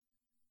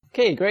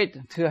Okay,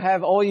 great to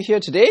have all you here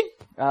today.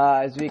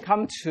 As we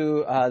come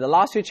to the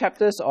last few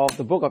chapters of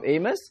the book of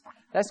Amos,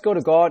 let's go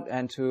to God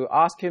and to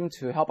ask Him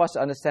to help us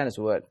to understand His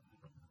Word.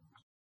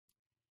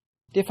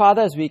 Dear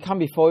Father, as we come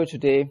before you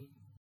today,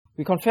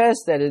 we confess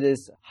that it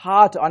is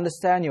hard to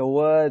understand your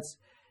words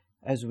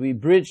as we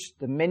bridge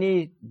the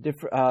many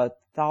different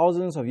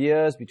thousands of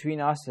years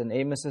between us and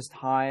Amos's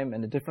time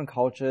and the different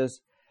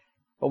cultures.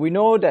 But we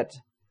know that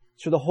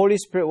through the Holy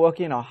Spirit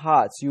working in our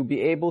hearts, you'll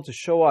be able to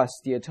show us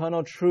the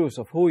eternal truths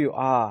of who you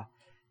are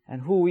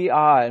and who we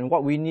are and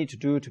what we need to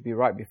do to be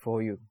right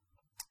before you.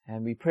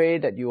 And we pray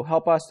that you'll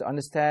help us to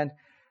understand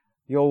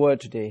your word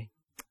today.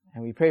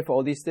 And we pray for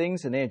all these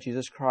things in the name of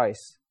Jesus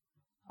Christ.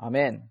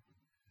 Amen.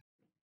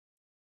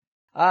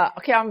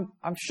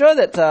 I'm sure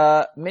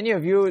that many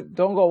of you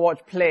don't go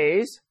watch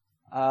plays.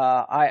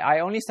 I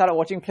only started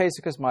watching plays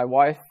because my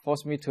wife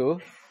forced me to.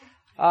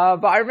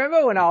 But I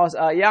remember when I was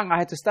young, I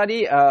had to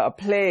study a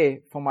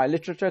play for my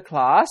literature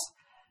class,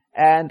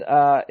 and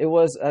it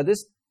was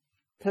this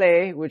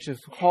play which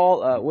is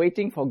called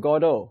Waiting for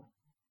Godot.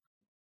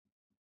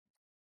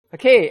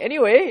 Okay,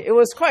 anyway, it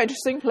was quite an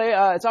interesting play.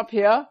 It's up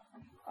here.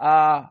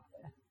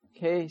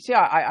 Okay, see,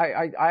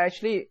 I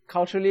actually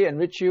culturally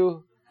enrich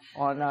you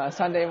on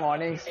Sunday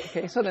mornings.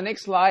 Okay, so the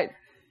next slide.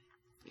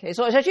 Okay,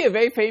 so it's actually a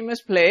very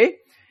famous play,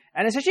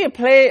 and it's actually a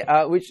play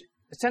which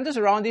centers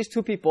around these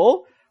two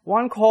people.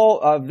 One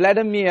called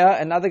Vladimir,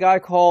 another guy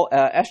called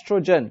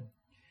Estrogen.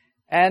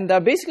 And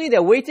basically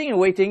they're waiting and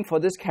waiting for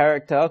this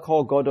character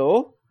called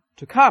Godot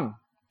to come.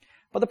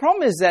 But the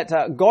problem is that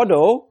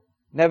Godot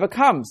never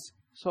comes.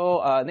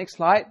 So next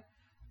slide.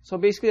 So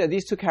basically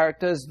these two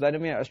characters,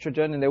 Vladimir and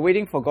Estrogen, and they're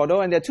waiting for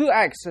Godot. And there are two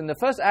acts. In the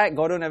first act,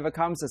 Godot never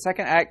comes. The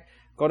second act,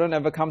 Godot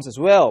never comes as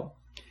well.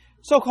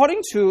 So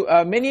according to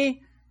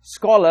many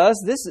scholars,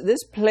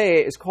 this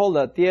play is called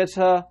the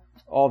Theatre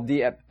of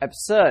the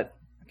Absurd.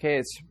 Okay,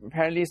 it's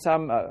apparently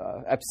some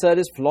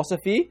absurdist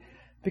philosophy,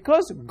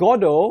 because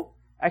Godot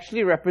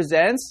actually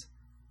represents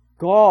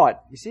God.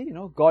 You see,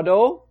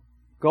 Godot,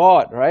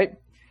 God, right?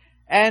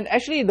 And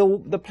actually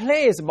the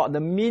play is about the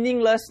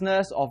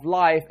meaninglessness of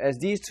life as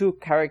these two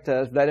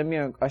characters,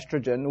 Vladimir and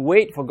Estrogen,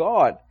 wait for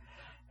God.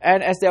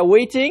 And as they're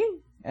waiting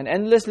and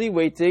endlessly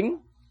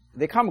waiting,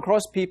 they come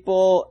across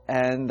people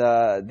and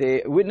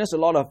they witness a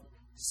lot of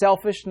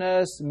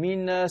selfishness,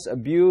 meanness,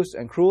 abuse,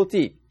 and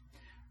cruelty.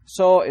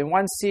 So in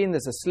one scene,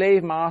 there's a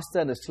slave master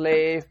and a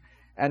slave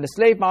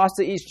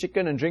master eats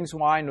chicken and drinks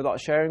wine without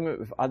sharing it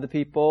with other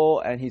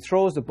people, and he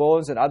throws the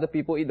bones and other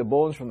people eat the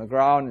bones from the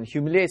ground and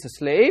humiliates the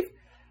slave.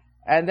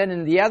 And then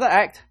in the other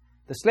act,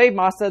 the slave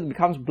master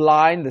becomes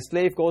blind, the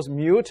slave goes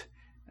mute,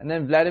 and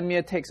then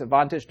Vladimir takes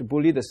advantage to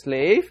bully the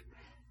slave.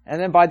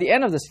 And then by the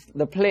end of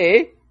the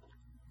play,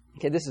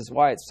 okay, this is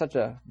why it's such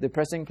a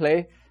depressing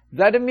play,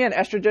 Vladimir and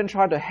Estrogen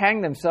try to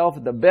hang themselves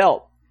with the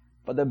belt,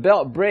 but the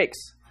belt breaks.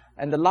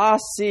 And the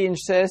last scene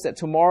says that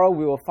tomorrow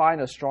we will find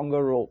a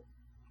stronger rope.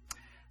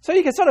 So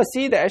you can sort of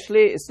see that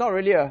actually it's not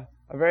really a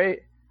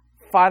very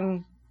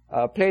fun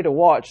play to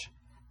watch.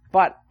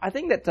 But I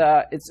think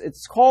that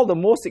it's called the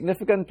most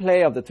significant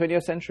play of the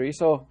 20th century.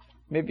 So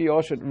maybe you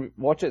all should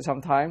watch it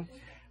sometime.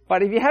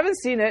 But if you haven't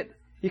seen it,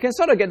 you can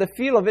sort of get the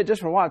feel of it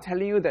just from what I'm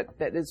telling you, that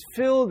it's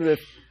filled with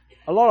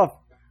a lot of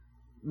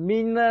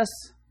meanness,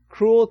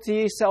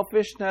 cruelty,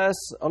 selfishness,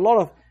 a lot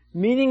of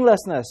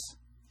meaninglessness.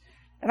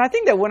 And I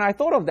think that when I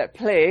thought of that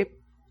play,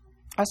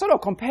 I sort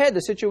of compared the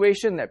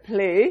situation, that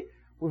play,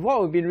 with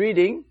what we've been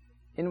reading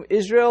in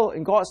Israel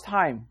in God's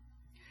time,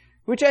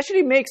 which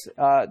actually makes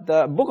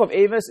the book of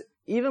Amos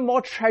even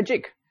more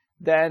tragic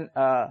than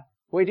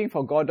Waiting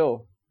for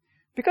Godot.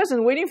 Because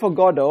in Waiting for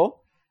Godot,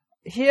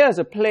 here's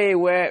a play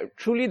where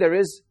truly there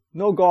is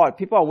no God.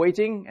 People are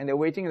waiting and they're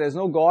waiting and there's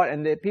no God,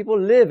 and the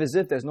people live as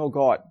if there's no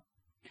God.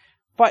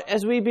 But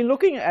as we've been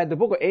looking at the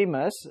book of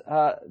Amos,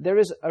 there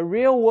is a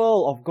real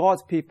world of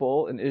God's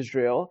people in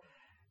Israel.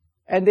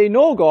 And they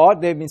know God,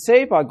 they've been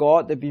saved by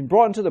God, they've been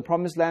brought into the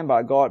promised land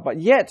by God,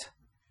 but yet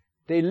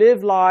they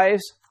live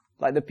lives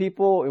like the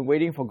people in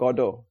Waiting for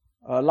Godot.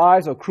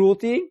 Lives of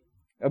cruelty,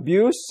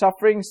 abuse,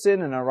 suffering,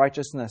 sin, and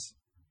unrighteousness.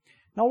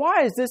 Now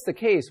why is this the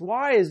case?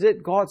 Why is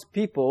it God's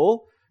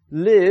people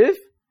live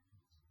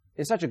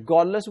in such a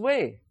godless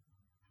way?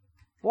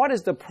 What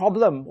is the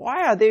problem?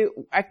 Why are they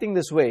acting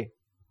this way?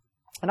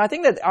 And I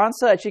think that the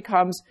answer actually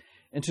comes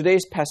in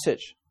today's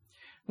passage.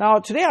 Now,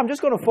 today I'm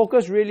just going to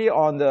focus really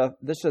on the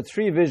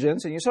three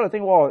visions. And you sort of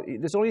think, well,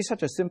 there's only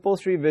such a simple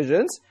three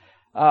visions.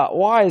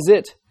 Why is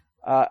it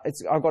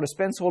I've got to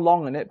spend so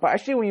long on it? But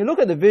actually, when you look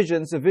at the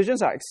visions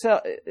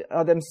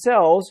are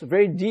themselves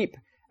very deep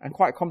and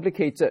quite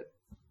complicated.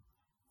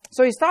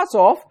 So he starts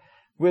off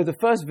with the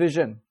first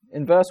vision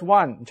in verse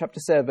 1, in chapter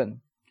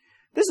 7.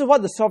 This is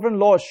what the sovereign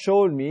Lord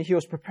showed me. He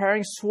was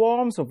preparing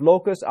swarms of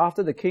locusts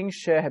after the king's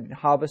share had been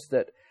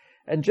harvested,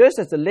 and just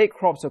as the late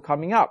crops were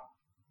coming up.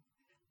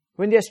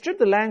 When they had stripped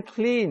the land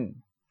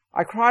clean,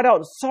 I cried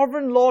out,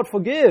 Sovereign Lord,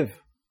 forgive!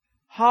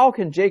 How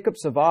can Jacob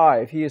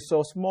survive? He is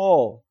so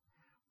small.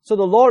 So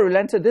the Lord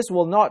relented. This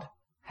will not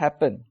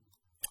happen.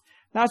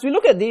 Now, as we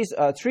look at these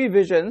three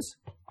visions,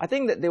 I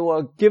think that they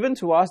were given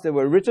to us, they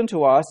were written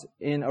to us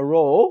in a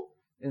row,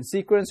 in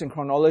sequence and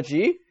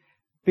chronology,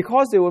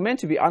 because they were meant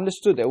to be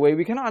understood that way.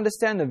 We cannot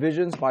understand the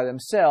visions by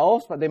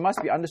themselves, but they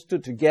must be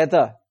understood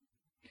together.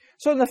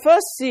 So in the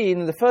first scene,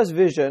 in the first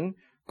vision,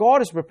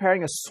 God is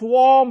preparing a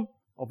swarm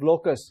of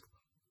locusts.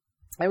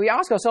 And we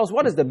ask ourselves,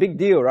 what is the big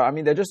deal, right? I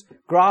mean, they're just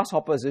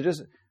grasshoppers. They're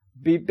just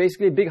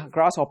basically big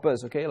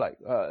grasshoppers, okay?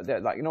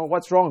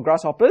 What's wrong with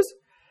grasshoppers?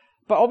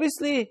 But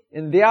obviously,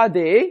 in their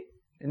day,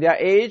 in their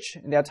age,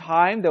 in their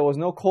time, there was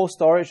no cold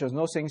storage, there was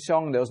no Sheng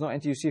Siong, there was no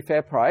NTUC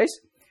fair price.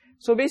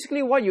 So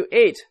basically, what you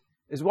ate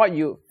is what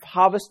you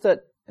harvested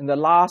in the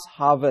last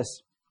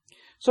harvest.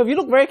 So if you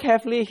look very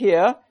carefully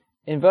here,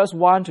 in verse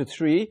 1 to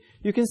 3,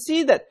 you can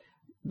see that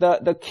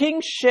the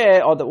king's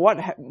share, or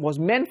what was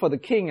meant for the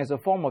king as a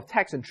form of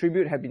tax and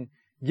tribute, had been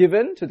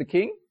given to the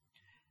king.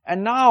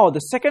 And now the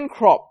second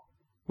crop,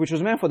 which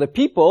was meant for the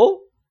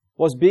people,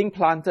 was being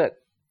planted.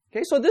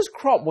 Okay, so this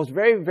crop was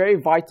very, very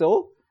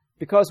vital,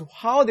 because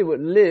how they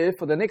would live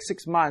for the next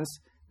 6 months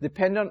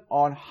depended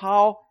on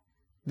how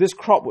this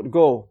crop would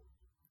go.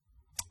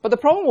 But the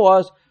problem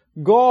was,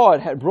 God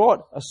had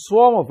brought a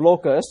swarm of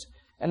locusts,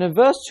 and in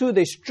verse 2,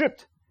 they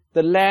stripped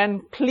the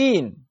land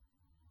clean.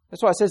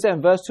 That's why it says there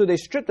in verse 2, they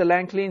stripped the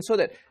land clean so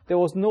that there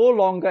was no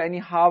longer any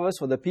harvest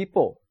for the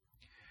people.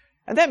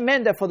 And that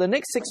meant that for the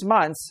next 6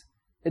 months,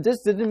 it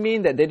just didn't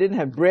mean that they didn't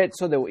have bread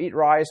so they would eat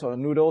rice or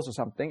noodles or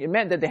something. It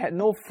meant that they had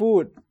no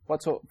food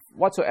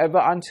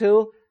whatsoever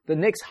until the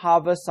next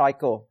harvest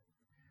cycle.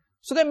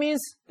 So that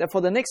means that for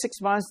the next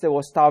 6 months, there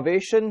was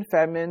starvation,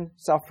 famine,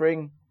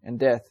 suffering, and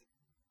death.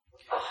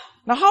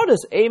 Now, how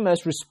does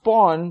Amos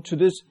respond to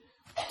this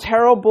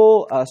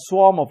terrible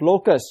swarm of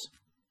locusts?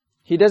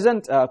 He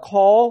doesn't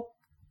call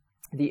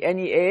the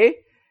NEA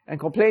and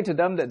complain to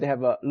them that they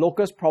have a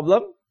locust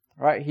problem,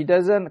 right? He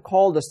doesn't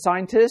call the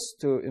scientists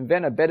to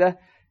invent a better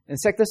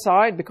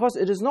insecticide, because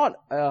it is not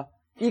an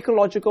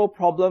ecological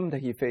problem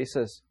that he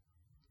faces.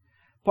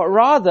 But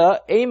rather,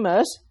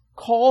 Amos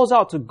calls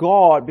out to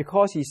God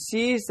because he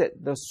sees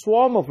that the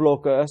swarm of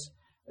locusts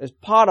is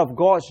part of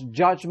God's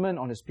judgment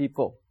on his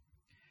people.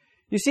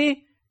 You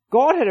see,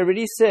 God had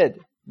already said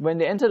when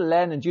they entered the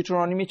land in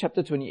Deuteronomy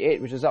chapter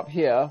 28, which is up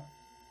here,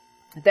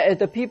 that if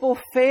the people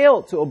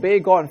failed to obey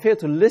God and failed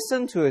to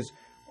listen to his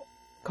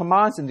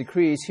commands and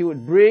decrees, he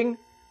would bring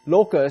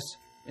locusts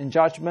in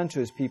judgment to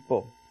his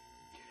people.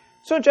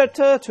 So in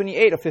chapter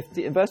 28 of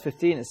verse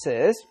 15 it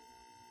says,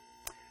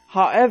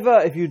 "However,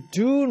 if you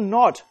do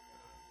not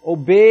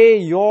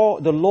obey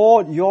the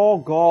Lord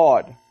your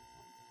God,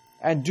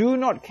 and do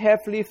not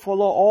carefully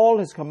follow all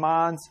his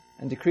commands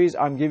and decrees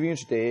I'm giving you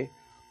today,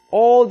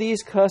 all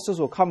these curses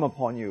will come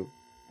upon you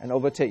and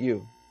overtake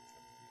you.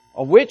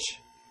 Of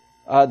which,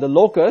 the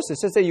locust, it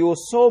says that you will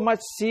sow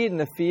much seed in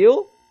the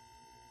field,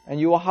 and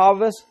you will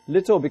harvest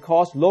little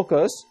because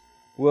locusts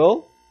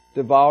will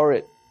devour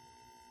it."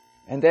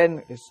 And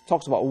then it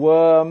talks about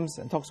worms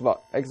and talks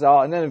about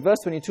exile. And then in verse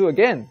 22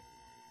 again,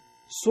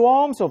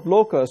 "Swarms of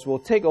locusts will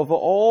take over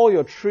all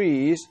your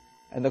trees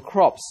and the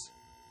crops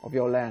of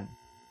your land."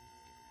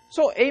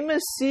 So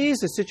Amos sees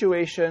the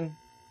situation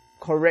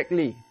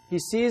correctly. He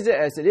sees it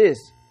as it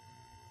is.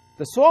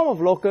 The swarm of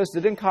locusts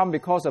didn't come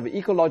because of an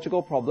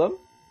ecological problem,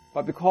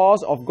 but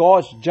because of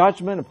God's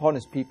judgment upon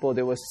his people.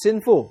 They were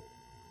sinful.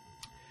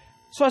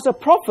 So as a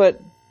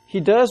prophet, he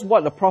does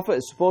what the prophet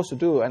is supposed to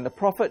do, and the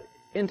prophet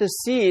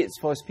intercedes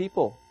for his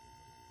people.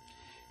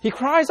 He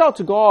cries out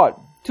to God,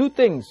 two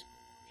things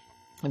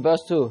in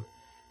verse 2.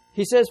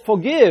 He says,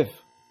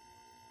 "Forgive,"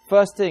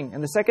 first thing.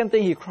 And the second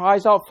thing, he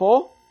cries out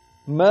for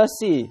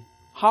mercy.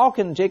 How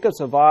can Jacob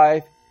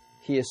survive?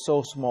 He is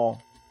so small.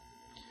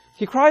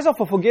 He cries out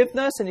for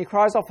forgiveness and he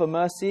cries out for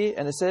mercy,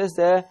 and it says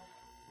there,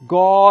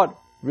 God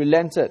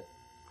relented.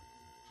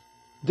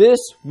 This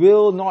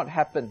will not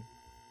happen.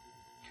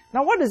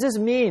 Now, what does this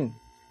mean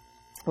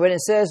when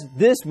it says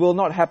this will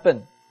not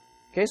happen?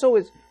 Okay,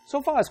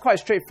 so far it's quite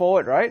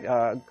straightforward,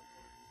 right?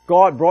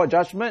 God brought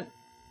judgment.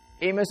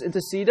 Amos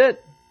interceded.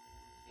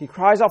 He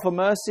cries out for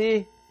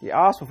mercy. He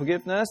asks for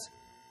forgiveness.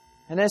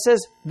 And then it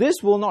says, this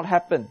will not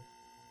happen.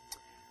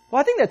 Well,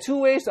 I think there are two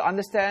ways to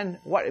understand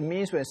what it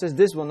means when it says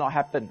this will not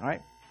happen,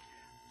 right?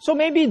 So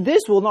maybe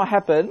this will not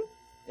happen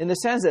in the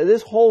sense that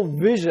this whole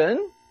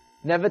vision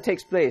never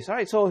takes place,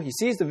 right? So he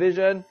sees the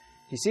vision,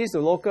 he sees the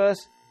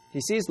locusts,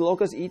 he sees the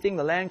locusts eating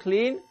the land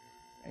clean,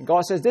 and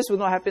God says this will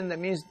not happen. That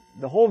means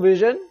the whole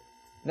vision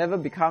never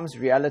becomes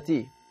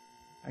reality.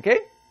 Okay?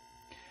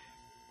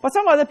 But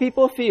some other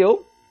people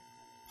feel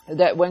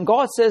that when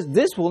God says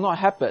this will not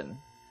happen,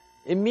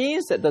 it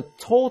means that the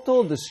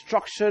total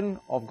destruction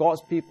of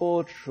God's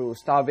people through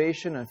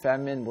starvation and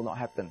famine will not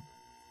happen.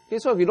 Okay,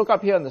 so if you look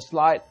up here on the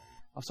slide,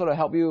 I'll sort of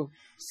help you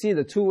see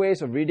the two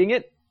ways of reading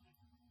it.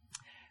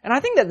 And I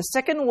think that the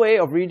second way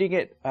of reading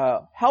it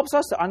helps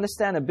us to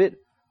understand a bit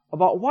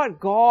about what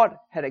God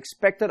had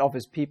expected of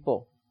his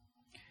people.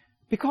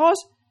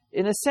 Because,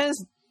 in a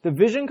sense, the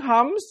vision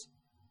comes,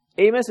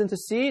 Amos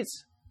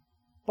intercedes,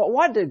 but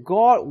what did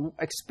God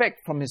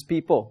expect from his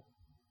people?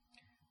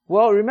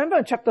 Well, remember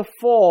in chapter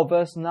 4,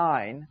 verse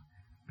 9,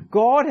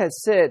 God had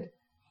said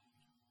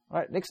All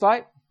right, next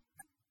slide.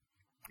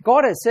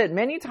 God has said,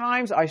 many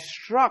times I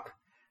struck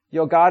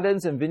your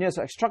gardens and vineyards,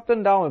 I struck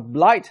them down with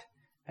blight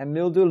and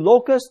mildew.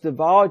 Locusts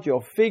devoured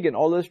your fig and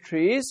olive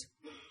trees,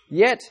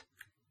 yet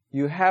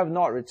you have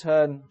not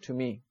returned to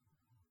me.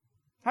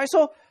 All right,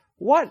 so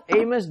what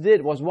Amos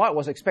did was what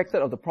was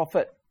expected of the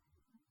prophet.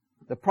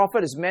 The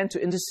prophet is meant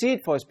to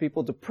intercede for his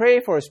people, to pray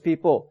for his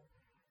people,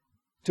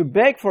 to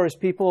beg for his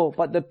people,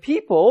 but the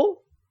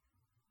people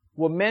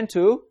were meant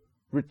to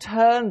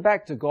return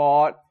back to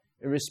God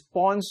in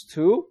response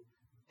to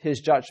his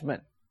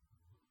judgment.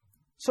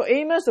 So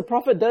Amos, the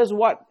prophet, does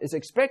what is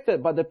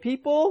expected, but the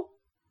people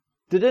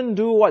didn't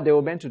do what they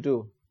were meant to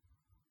do.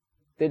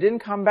 They didn't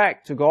come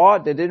back to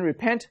God, they didn't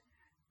repent,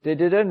 they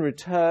didn't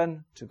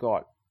return to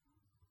God.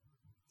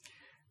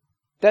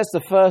 That's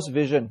the first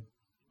vision.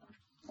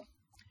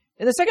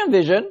 In the second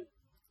vision,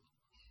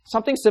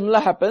 something similar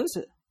happens.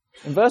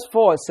 In verse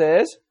 4 it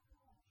says,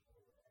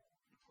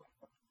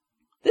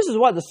 this is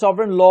what the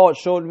sovereign Lord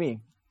showed me.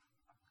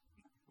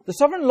 The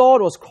sovereign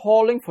Lord was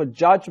calling for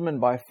judgment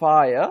by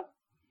fire.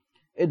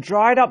 It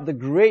dried up the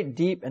great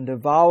deep and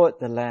devoured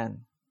the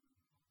land.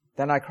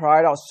 Then I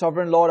cried out,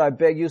 Sovereign Lord, I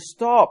beg you,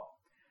 stop.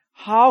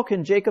 How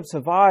can Jacob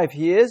survive?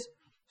 He is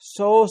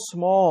so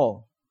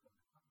small.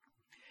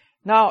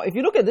 Now, if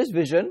you look at this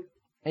vision,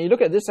 and you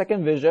look at this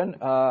second vision,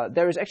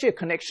 there is actually a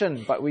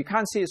connection, but we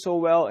can't see it so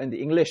well in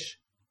the English.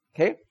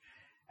 Okay?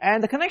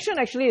 And the connection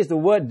actually is the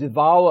word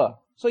devour.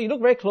 So you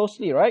look very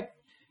closely, right?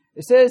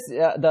 It says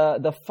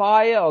the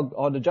fire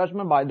or the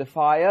judgment by the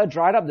fire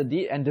dried up the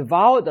deep and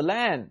devoured the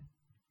land.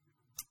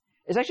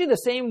 It's actually the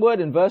same word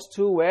in verse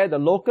 2 where the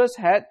locusts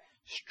had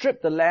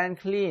stripped the land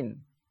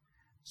clean.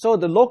 So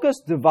the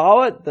locusts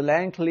devoured the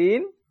land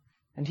clean,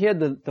 and here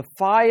the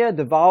fire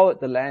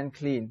devoured the land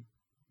clean.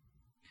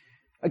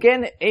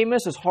 Again,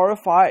 Amos is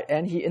horrified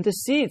and he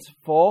intercedes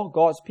for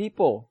God's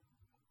people.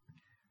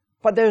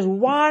 But there's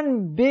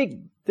one big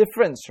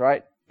difference,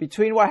 right,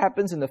 between what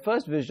happens in the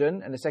first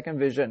vision and the second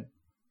vision.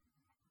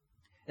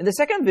 In the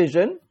second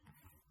vision,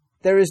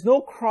 there is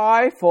no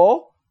cry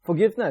for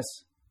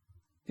forgiveness.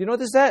 Do you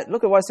notice that?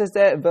 Look at what it says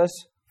there in verse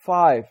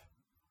 5.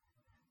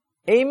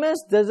 Amos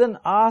doesn't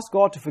ask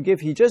God to forgive,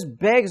 he just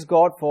begs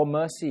God for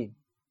mercy.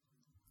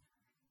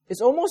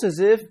 It's almost as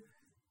if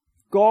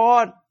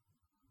God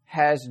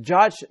has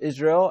judged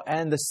Israel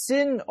and the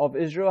sin of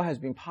Israel has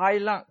been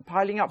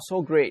piling up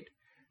so great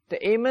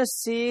that Amos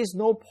sees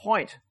no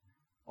point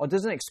or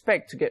doesn't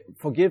expect to get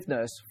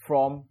forgiveness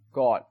from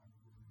God.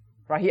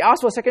 Right? He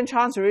asked for a second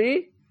chance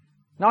already.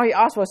 Now he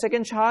asks for a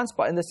second chance,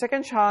 but in the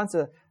second chance,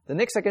 the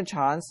next second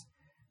chance,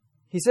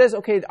 he says,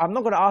 okay, I'm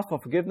not going to ask for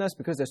forgiveness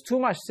because there's too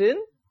much sin.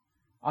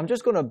 I'm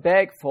just going to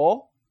beg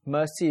for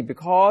mercy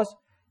because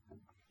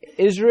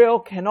Israel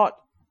cannot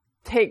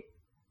take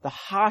the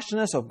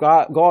harshness of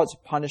God's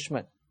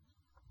punishment.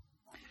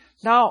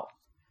 Now,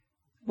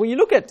 when you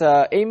look at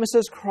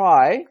Amos's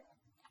cry,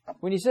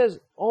 when he says,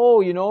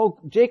 oh,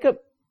 Jacob,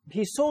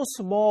 he's so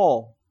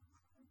small.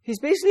 He's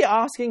basically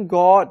asking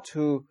God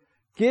to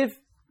give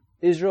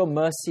Israel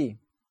mercy.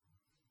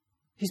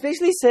 He's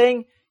basically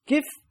saying,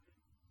 give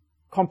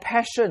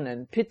compassion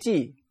and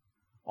pity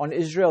on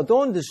Israel.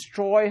 Don't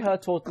destroy her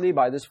totally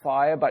by this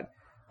fire, but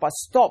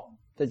stop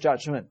the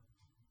judgment.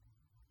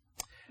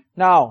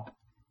 Now,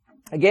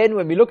 again,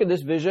 when we look at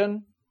this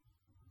vision,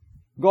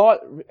 God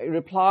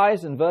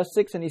replies in verse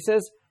 6 and he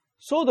says,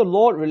 so the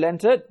Lord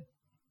relented.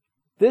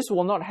 This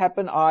will not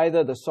happen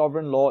either, the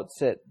sovereign Lord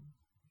said.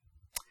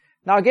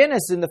 Now again,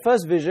 as in the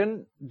first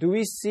vision, do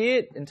we see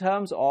it in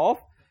terms of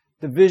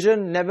the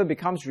vision never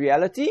becomes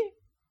reality?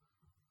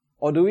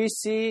 Or do we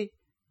see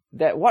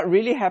that what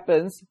really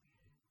happens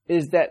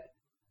is that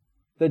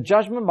the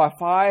judgment by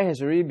fire has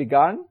already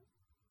begun?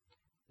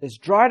 It's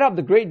dried up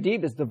the great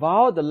deep, it's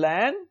devoured the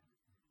land,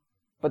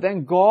 but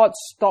then God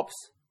stops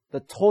the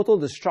total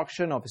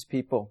destruction of His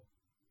people.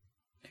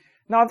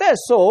 Now if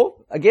that's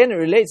so, again it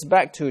relates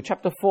back to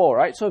chapter 4,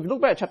 right? So if you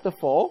look back at chapter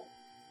 4,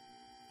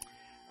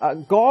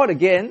 God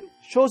again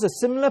shows a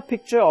similar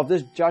picture of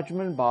this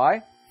judgment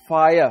by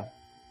fire.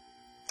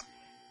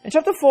 In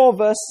chapter 4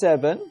 verse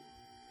 7,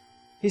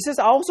 He says,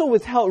 I also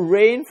withheld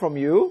rain from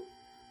you,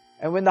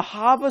 and when the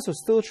harvest was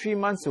still 3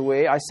 months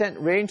away, I sent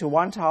rain to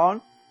one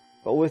town,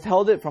 but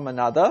withheld it from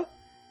another.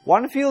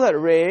 One field had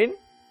rain,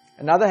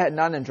 another had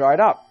none and dried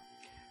up.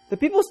 The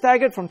people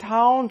staggered from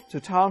town to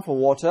town for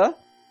water,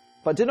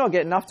 but did not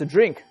get enough to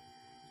drink.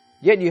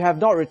 Yet you have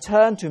not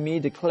returned to me,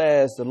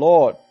 declares the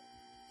Lord.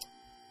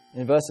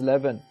 In verse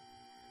 11,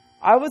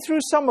 I overthrew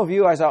some of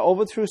you as I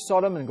overthrew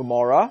Sodom and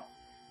Gomorrah.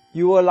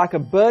 You were like a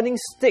burning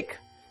stick,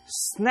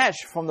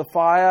 snatched from the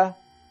fire,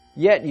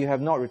 yet you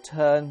have not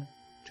returned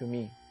to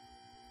me.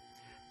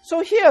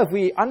 So here, if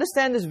we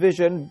understand this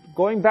vision,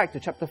 going back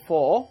to chapter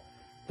 4,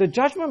 the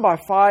judgment by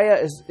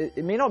fire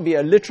it may not be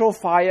a literal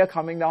fire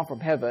coming down from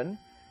heaven,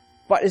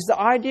 but it's the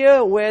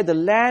idea where the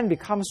land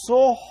becomes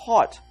so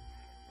hot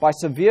by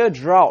severe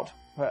drought.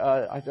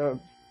 I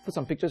put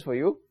some pictures for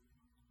you.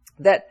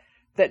 That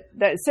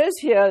it says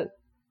here,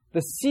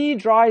 the sea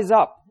dries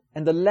up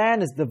and the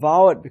land is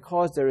devoured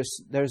because there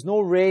is no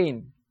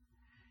rain.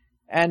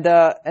 And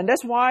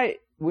that's why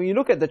when you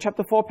look at the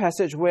chapter 4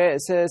 passage where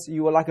it says,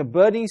 you were like a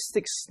burning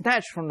stick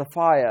snatched from the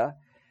fire,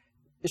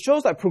 it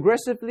shows that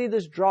progressively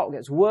this drought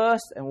gets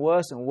worse and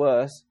worse and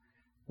worse,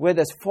 where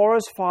there's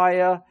forest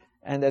fire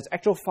and there's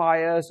actual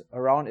fires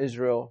around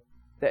Israel,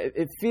 that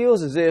it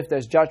feels as if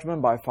there's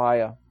judgment by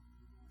fire.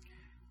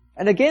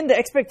 And again, the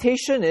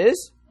expectation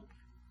is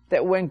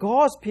that when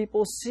God's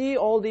people see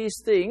all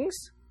these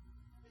things,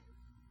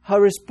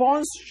 her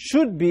response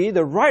should be,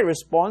 the right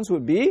response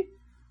would be,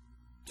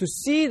 to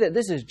see that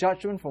this is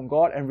judgment from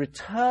God and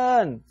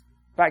return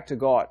back to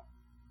God.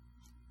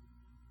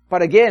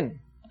 But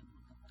again,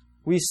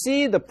 we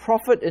see the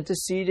prophet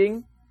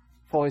interceding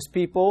for his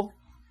people,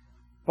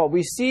 but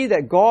we see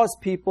that God's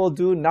people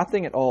do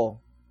nothing at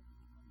all.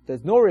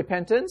 There's no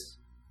repentance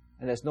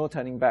and there's no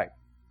turning back.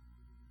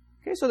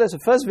 Okay, so there's the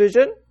first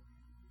vision,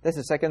 there's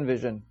the second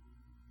vision.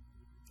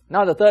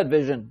 Now the third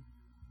vision.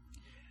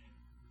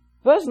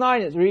 Verse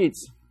 9 it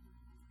reads,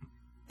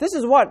 "This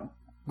is what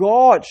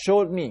God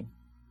showed me.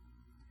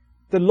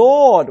 The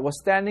Lord was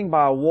standing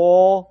by a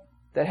wall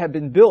that had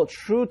been built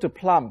true to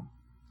plumb,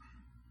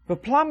 the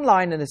plumb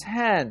line in his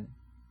hand.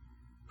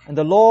 And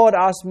the Lord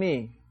asked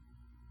me,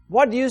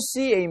 'What do you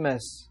see,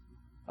 Amos?'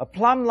 'A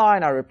plumb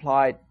line,' I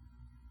replied.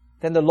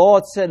 Then the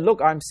Lord said,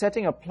 'Look, I'm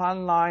setting a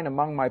plumb line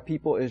among my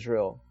people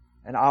Israel,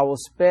 and I will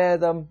spare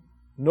them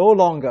no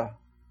longer.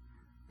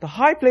 The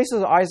high places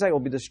of Isaac will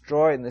be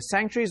destroyed, and the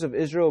sanctuaries of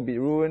Israel will be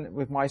ruined.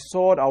 With my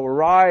sword I will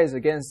rise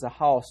against the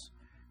house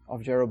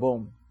of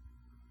Jeroboam.'"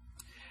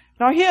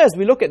 Now here, as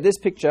we look at this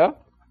picture,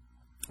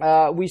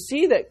 we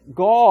see that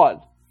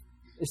God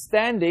is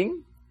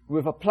standing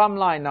with a plumb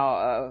line.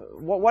 Now,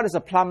 what is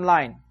a plumb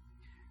line?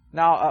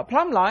 Now, a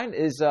plumb line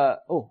is,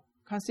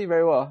 can't see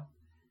very well.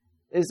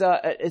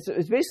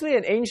 It's basically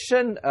an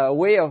ancient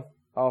way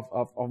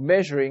of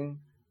measuring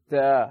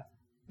the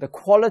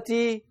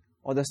quality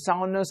or the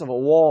soundness of a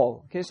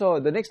wall. Okay, so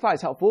the next slide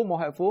is helpful, more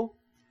helpful.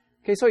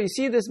 Okay, so you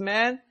see this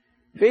man,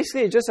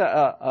 basically just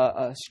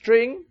a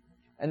string,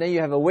 and then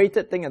you have a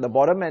weighted thing at the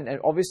bottom, and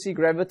obviously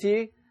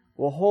gravity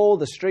will hold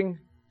the string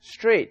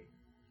straight.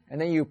 And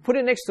then you put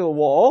it next to a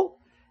wall,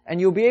 and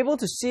you'll be able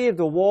to see if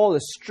the wall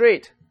is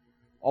straight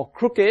or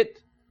crooked,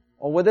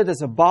 or whether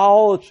there's a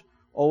bulge,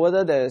 or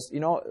whether there's,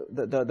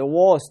 the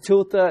wall is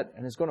tilted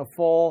and it's going to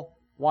fall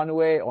one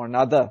way or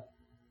another.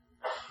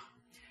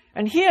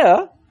 And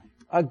here,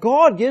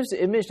 God gives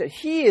the image that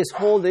He is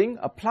holding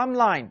a plumb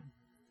line.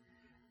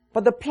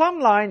 But the plumb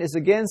line is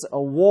against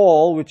a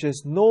wall which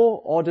is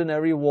no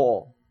ordinary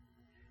wall.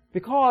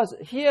 Because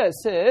here it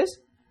says,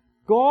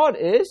 God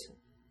is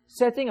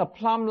setting a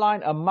plumb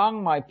line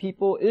among my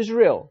people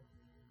Israel.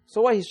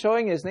 So what He's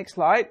showing is, next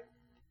slide,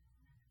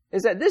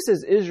 is that this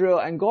is Israel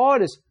and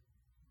God is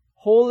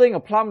holding a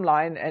plumb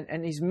line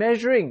and He's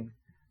measuring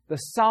the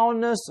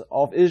soundness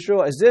of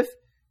Israel as if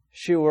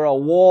she were a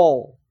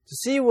wall, to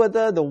see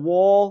whether the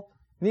wall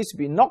needs to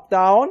be knocked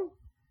down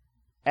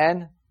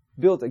and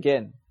built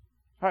again.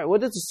 Right,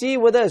 whether to see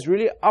whether it's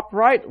really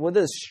upright,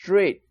 whether it's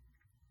straight.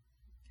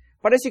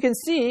 But as you can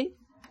see,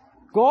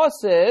 God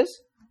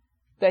says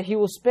that He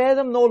will spare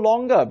them no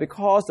longer,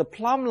 because the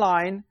plumb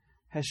line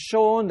has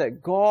shown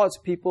that God's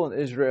people in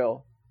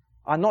Israel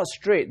are not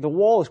straight. The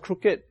wall is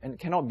crooked and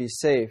cannot be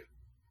saved.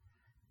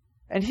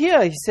 And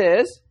here He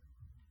says,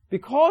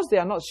 because they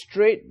are not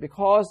straight,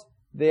 because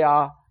they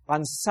are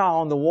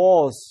unsound, the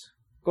wall's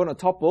going to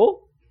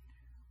topple,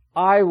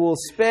 I will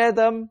spare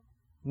them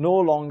no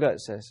longer,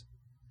 it says.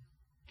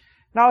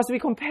 Now, as we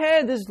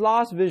compare this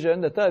last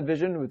vision, the third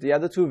vision, with the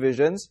other two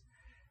visions,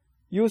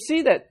 you'll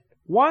see that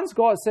once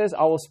God says,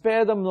 I will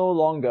spare them no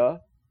longer,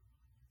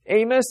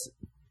 Amos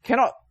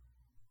cannot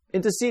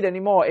intercede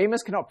anymore.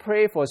 Amos cannot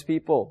pray for his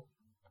people.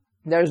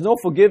 There is no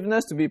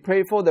forgiveness to be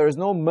prayed for. There is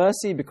no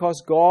mercy,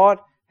 because God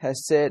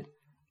has said,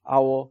 I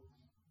will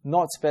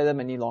not spare them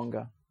any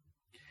longer.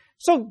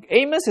 So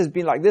Amos has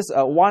been like this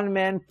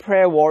one-man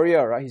prayer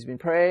warrior, right? He's been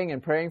praying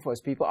and praying for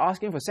his people,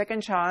 asking for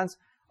second chance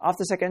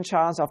after second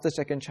chance after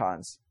second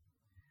chance.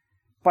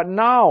 But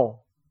now,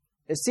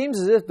 it seems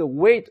as if the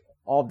weight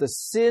of the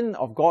sin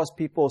of God's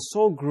people is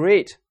so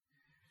great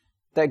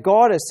that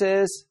God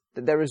says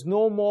that there is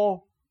no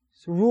more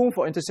room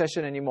for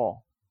intercession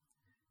anymore.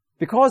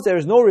 Because there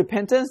is no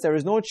repentance, there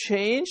is no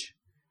change,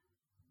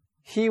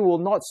 He will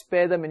not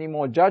spare them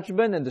anymore.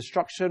 Judgment and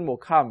destruction will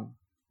come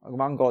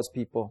among God's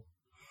people.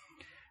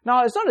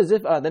 Now, it's not as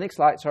if, the next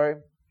slide,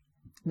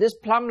 this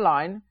plumb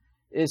line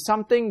is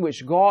something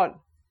which God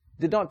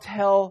did not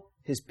tell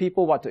His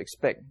people what to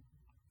expect.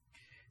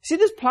 See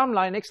this plumb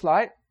line, next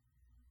slide?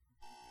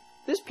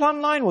 This plumb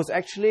line was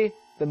actually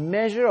the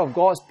measure of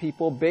God's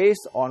people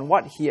based on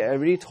what He had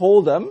already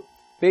told them,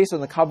 based on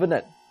the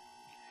covenant.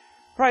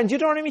 Right, in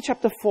Deuteronomy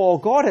chapter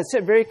 4, God had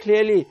said very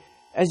clearly,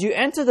 as you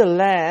enter the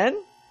land,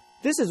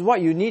 this is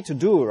what you need to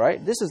do,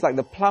 right? This is like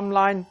the plumb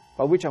line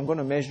by which I'm going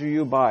to measure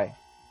you by.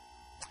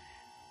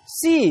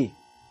 See,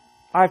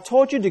 I have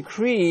taught you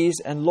decrees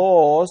and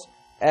laws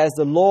as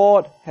the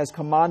Lord has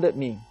commanded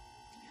me,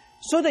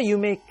 so that you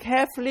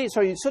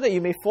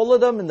may follow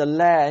them in the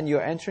land you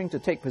are entering to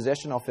take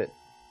possession of it.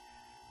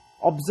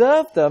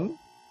 Observe them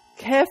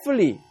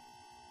carefully.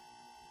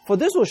 For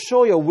this will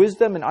show your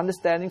wisdom and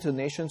understanding to the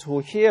nations who will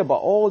hear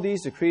about all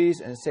these decrees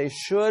and say,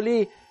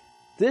 surely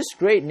this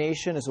great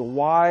nation is a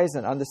wise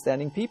and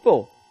understanding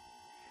people.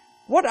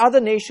 What other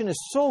nation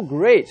is so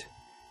great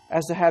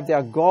as to have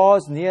their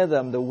gods near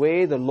them the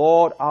way the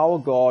Lord our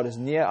God is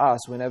near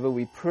us whenever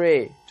we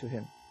pray to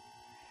Him?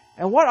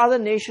 And what other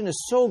nation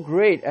is so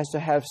great as to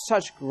have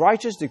such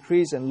righteous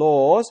decrees and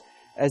laws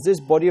as this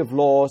body of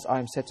laws I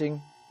am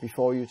setting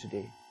before you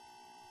today?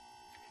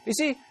 You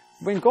see,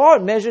 when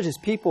God measured His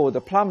people with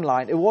the plumb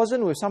line, it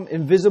wasn't with some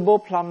invisible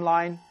plumb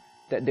line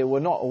that they were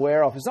not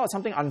aware of. It's not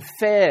something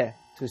unfair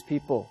to His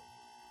people.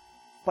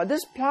 But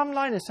this plumb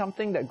line is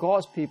something that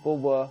God's people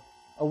were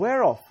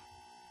aware of.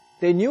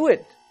 They knew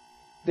it.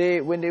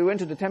 When they went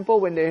to the temple,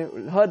 when they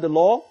heard the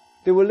law,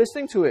 they were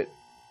listening to it.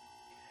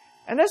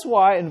 And that's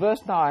why in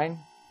verse 9,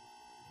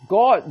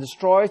 God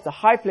destroys the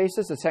high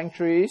places, the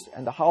sanctuaries,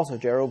 and the house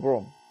of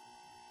Jeroboam.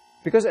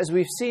 Because as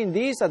we've seen,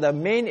 these are the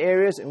main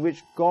areas in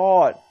which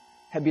God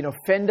had been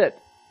offended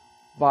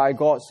by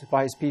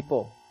His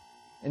people.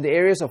 In the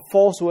areas of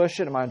false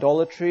worship and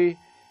idolatry,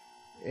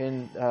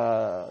 in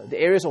the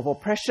areas of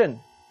oppression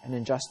and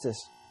injustice.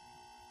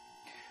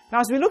 Now,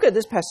 as we look at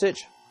this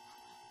passage,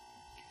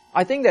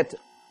 I think that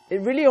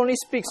it really only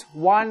speaks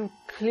one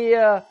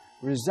clear,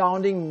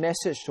 resounding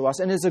message to us,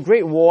 and it's a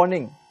great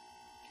warning.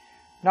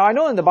 Now, I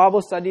know in the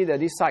Bible study there are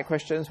these side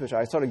questions which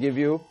I sort of give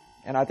you,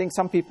 and I think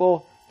some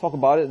people talk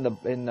about it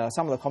in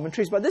some of the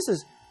commentaries, but this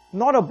is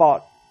not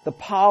about the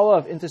power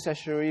of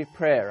intercessory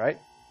prayer, right?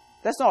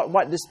 That's not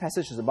what this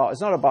passage is about.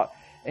 It's not about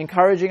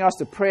encouraging us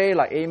to pray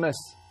like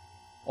Amos,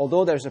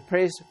 although there's a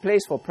place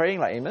for praying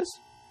like Amos.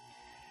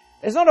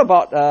 It's not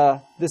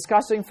about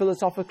discussing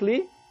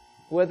philosophically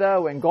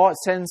whether when God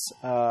sends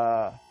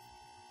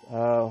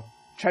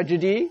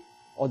tragedy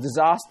or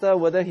disaster,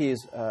 whether He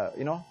is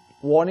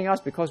warning us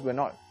because we're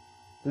not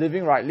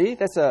living rightly.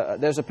 There's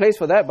a place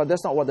for that, but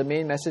that's not what the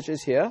main message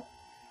is here.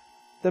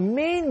 The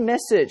main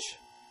message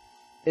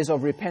is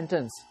of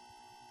repentance.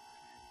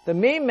 The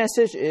main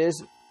message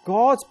is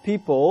God's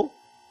people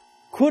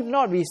could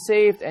not be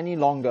saved any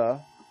longer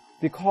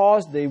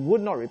because they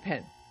would not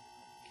repent.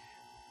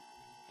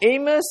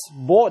 Amos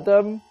bought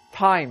them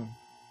time.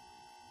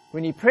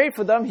 When he prayed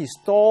for them, he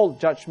stalled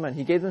judgment.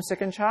 He gave them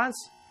second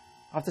chance,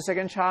 after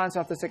second chance,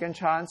 after second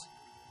chance.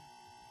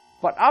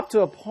 But up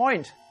to a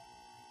point,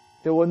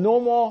 there were no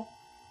more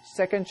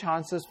second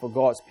chances for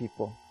God's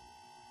people.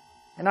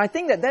 And I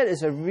think that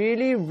is a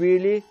really,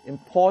 really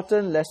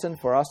important lesson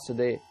for us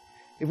today.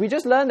 If we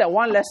just learn that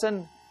one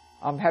lesson,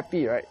 I'm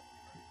happy, right?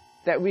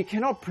 That we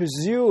cannot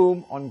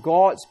presume on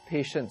God's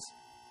patience.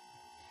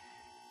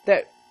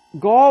 That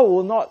God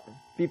will not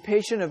be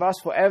patient with us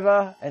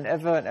forever and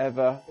ever and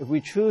ever if we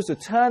choose to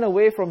turn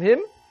away from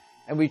Him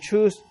and we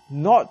choose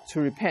not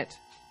to repent.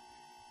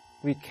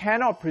 We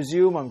cannot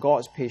presume on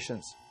God's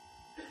patience.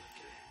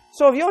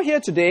 So if you're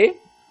here today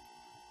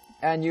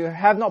and you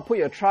have not put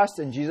your trust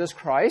in Jesus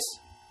Christ,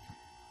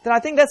 then I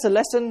think that's a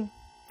lesson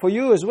for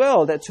you as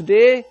well, that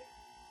today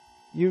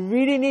you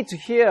really need to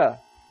hear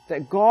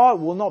that God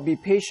will not be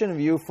patient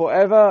with you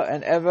forever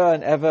and ever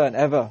and ever and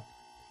ever.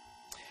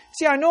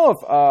 See, I know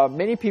of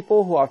many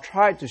people who I've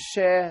tried to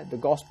share the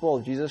gospel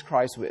of Jesus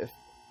Christ with,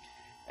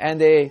 and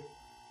they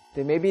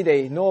maybe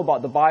they know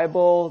about the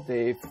Bible,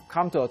 they've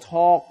come to a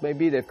talk,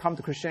 maybe they've come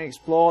to Christian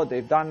Explore,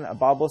 they've done a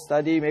Bible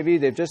study, maybe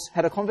they've just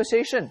had a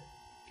conversation.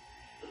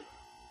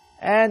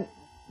 And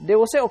they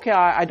will say, okay,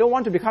 I don't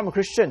want to become a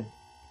Christian.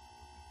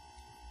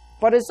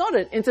 But it's not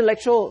an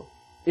intellectual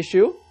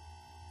issue.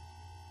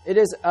 It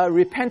is a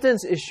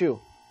repentance issue.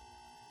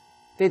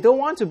 They don't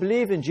want to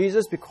believe in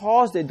Jesus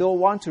because they don't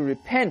want to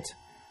repent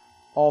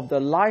of the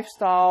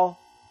lifestyle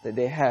that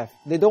they have.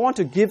 They don't want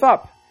to give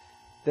up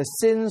the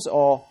sins,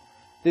 or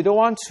they don't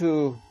want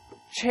to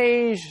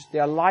change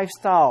their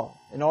lifestyle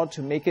in order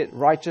to make it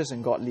righteous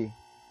and godly.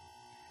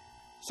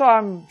 So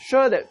I'm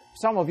sure that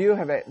some of you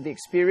have the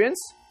experience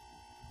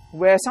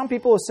where some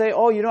people will say,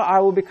 oh, I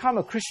will become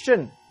a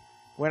Christian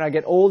when I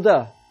get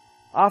older,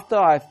 after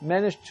I've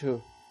managed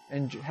to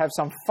have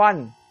some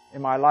fun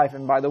in my life.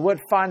 And by the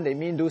word fun, they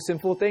mean do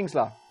sinful things.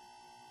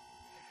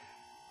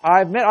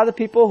 I've met other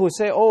people who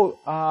say,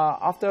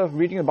 after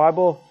reading the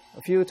Bible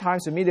a few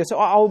times to me, they say,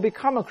 I will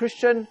become a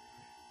Christian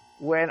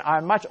when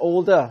I'm much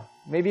older,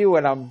 maybe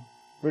when I'm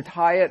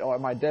retired or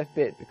at my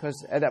deathbed,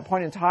 because at that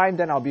point in time,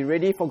 then I'll be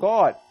ready for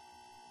God.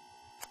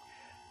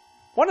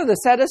 One of the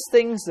saddest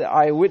things that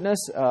I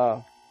witnessed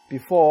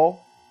before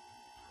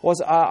was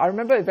I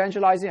remember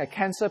evangelizing a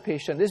cancer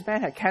patient. This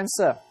man had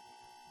cancer.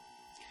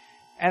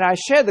 And I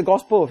shared the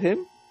gospel with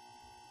him.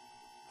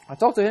 I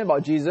talked to him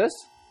about Jesus.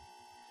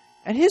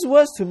 And his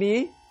words to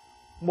me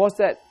was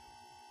that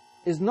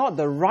it's not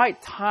the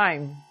right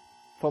time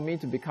for me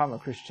to become a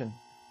Christian.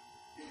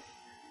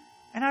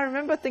 And I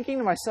remember thinking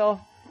to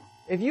myself,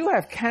 if you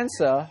have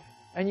cancer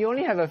and you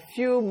only have a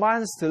few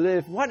months to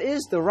live, what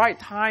is the right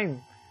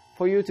time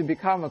for you to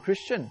become a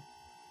Christian?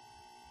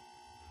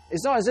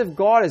 It's not as if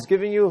God is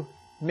giving you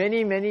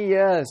many, many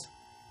years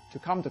to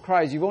come to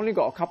Christ. You've only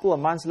got a couple of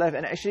months left.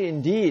 And actually,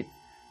 indeed,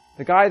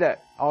 the guy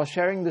that I was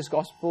sharing this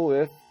gospel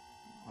with,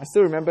 I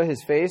still remember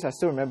his face, I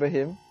still remember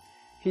him.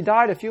 He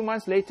died a few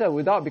months later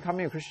without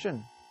becoming a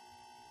Christian.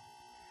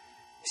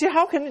 See,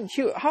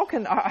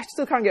 I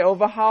still can't get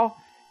over how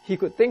he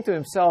could think to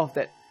himself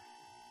that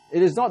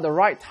it is not the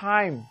right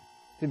time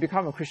to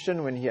become a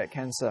Christian when he had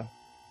cancer.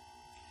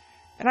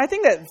 And I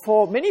think that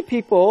for many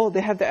people,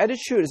 they have the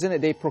attitude, isn't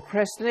it? They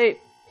procrastinate,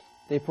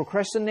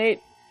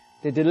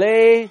 they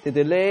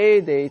delay,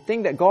 they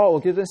think that God will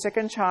give them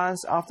second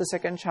chance after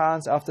second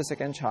chance after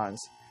second chance.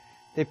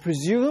 They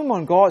presume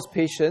on God's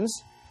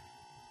patience,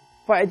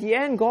 but at the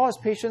end, God's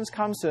patience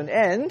comes to an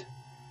end,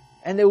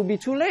 and it will be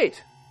too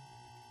late.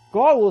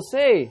 God will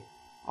say,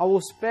 I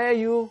will spare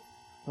you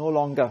no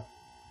longer.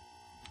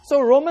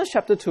 So Romans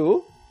chapter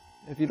 2,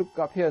 if you look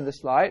up here on the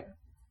slide,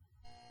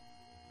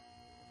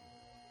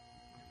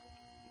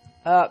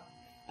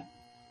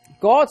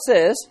 God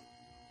says,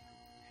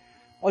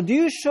 or do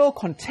you show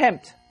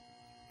contempt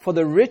for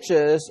the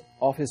riches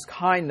of His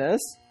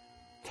kindness,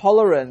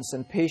 tolerance,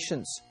 and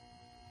patience,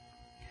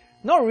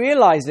 not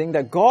realizing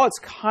that God's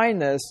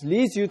kindness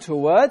leads you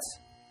towards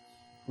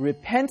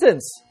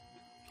repentance?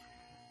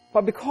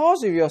 But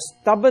because of your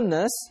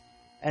stubbornness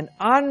and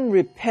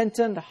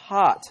unrepentant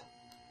heart,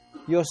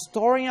 you're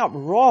storing up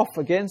wrath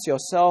against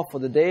yourself for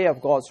the day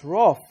of God's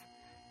wrath,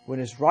 when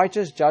His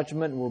righteous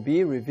judgment will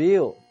be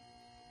revealed.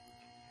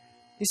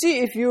 You see,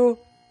 if you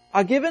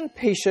are given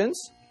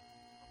patience,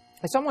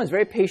 if someone is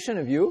very patient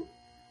of you,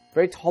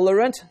 very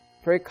tolerant,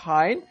 very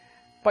kind,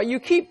 but you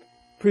keep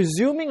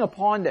presuming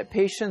upon that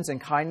patience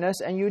and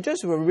kindness, and you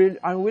just were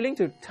unwilling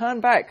to turn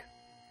back,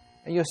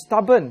 and you're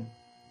stubborn,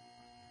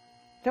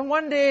 then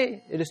one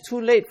day it is too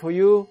late for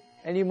you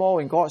anymore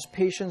when God's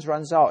patience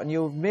runs out, and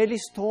you've merely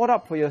stored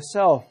up for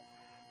yourself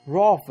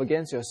wrath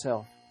against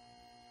yourself.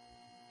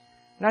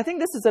 And I think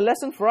this is a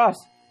lesson for us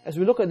as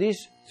we look at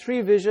these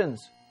three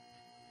visions.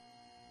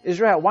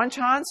 Israel had one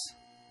chance,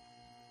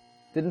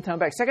 didn't turn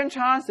back. Second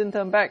chance, didn't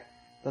turn back.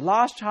 The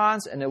last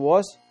chance, and it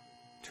was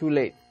too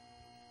late.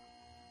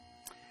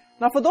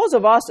 Now, for those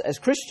of us as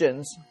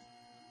Christians,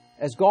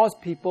 as God's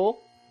people,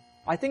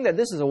 I think that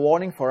this is a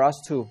warning for us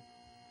too.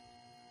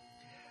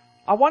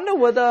 I wonder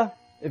whether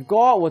if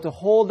God were to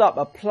hold up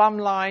a plumb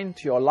line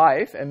to your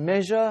life and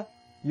measure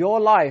your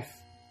life,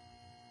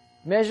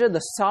 measure the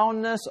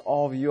soundness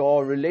of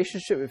your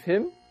relationship with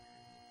Him,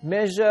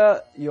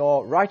 measure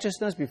your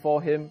righteousness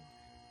before Him,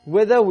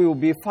 whether we will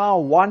be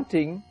found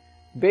wanting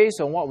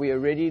based on what we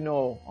already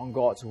know on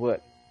God's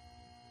Word.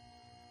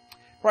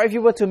 Right, if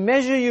you were to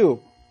measure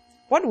you,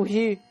 what would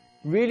He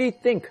really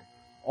think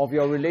of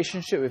your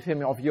relationship with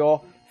Him, of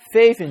your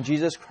faith in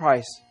Jesus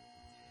Christ?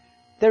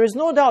 There is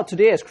no doubt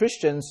today as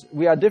Christians,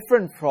 we are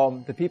different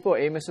from the people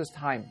of Amos's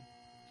time.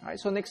 Right,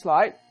 so next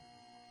slide.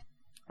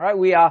 Right,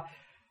 we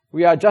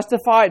are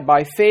justified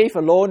by faith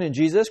alone in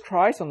Jesus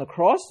Christ on the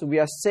cross. We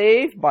are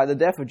saved by the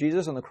death of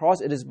Jesus on the cross.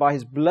 It is by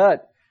His blood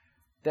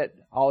that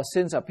our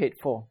sins are paid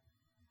for.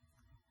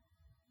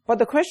 But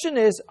the question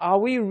is, are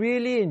we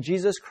really in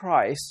Jesus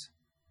Christ?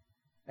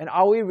 And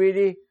are we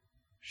really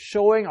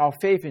showing our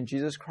faith in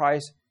Jesus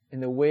Christ in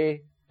the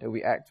way that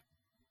we act?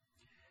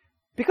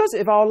 Because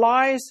if our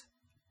lives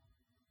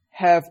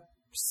have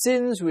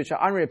sins which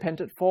are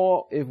unrepented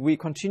for, if we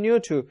continue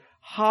to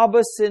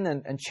harbor sin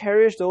and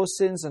cherish those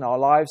sins in our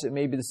lives, it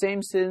may be the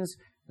same sins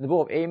in the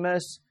book of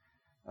Amos,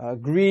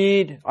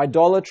 greed,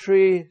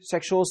 idolatry,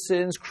 sexual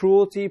sins,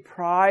 cruelty,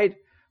 pride,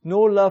 no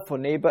love for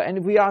neighbor, and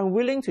if we are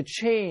unwilling to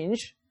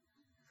change,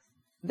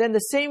 then the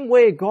same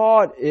way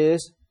God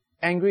is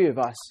angry with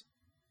us.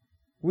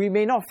 We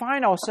may not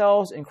find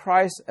ourselves in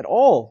Christ at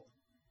all,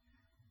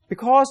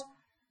 because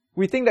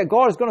we think that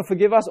God is going to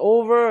forgive us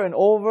over and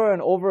over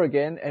and over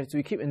again as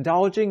we keep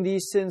indulging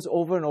these sins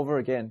over and over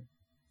again.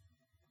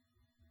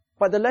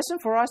 But the lesson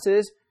for us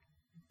is,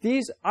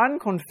 these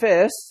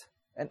unconfessed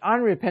and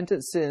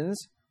unrepented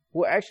sins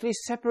will actually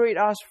separate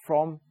us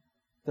from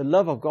the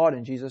love of God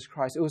in Jesus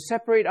Christ. It will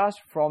separate us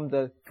from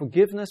the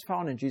forgiveness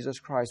found in Jesus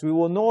Christ. We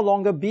will no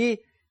longer be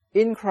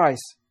in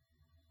Christ.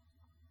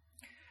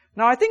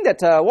 Now, I think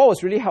that what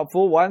was really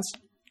helpful once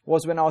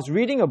was when I was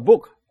reading a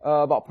book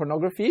about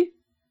pornography,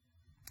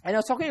 and I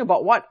was talking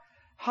about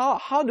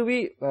how do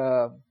we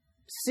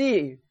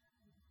see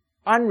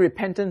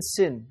unrepentant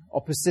sin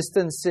or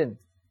persistent sin.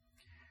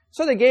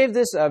 So they gave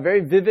this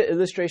very vivid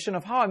illustration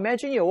of how,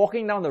 imagine you're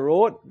walking down the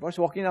road, or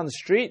walking down the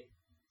street,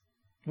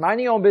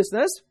 minding your own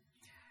business,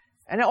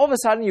 and then all of a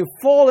sudden you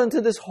fall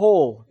into this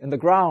hole in the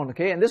ground,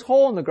 okay? And this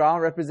hole in the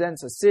ground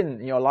represents a sin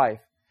in your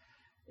life.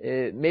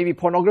 It may be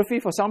pornography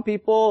for some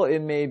people, it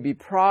may be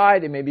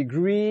pride, it may be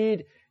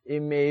greed,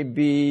 it may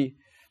be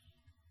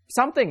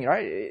something,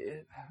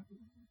 right?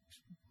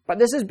 But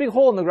there's this big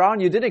hole in the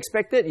ground, you didn't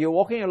expect it, you're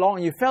walking along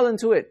and you fell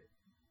into it.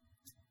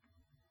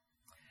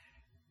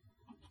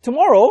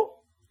 Tomorrow,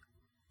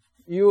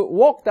 you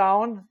walk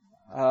down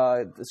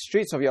the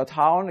streets of your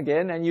town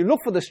again, and you look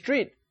for the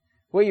street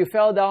where you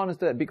fell down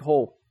into that big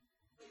hole.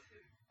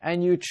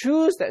 And you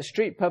choose that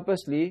street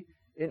purposely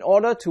in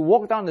order to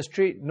walk down the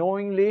street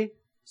knowingly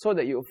so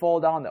that you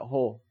fall down that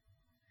hole.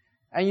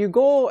 And you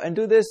go and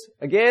do this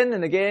again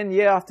and again,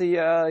 year after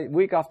year,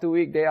 week after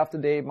week, day after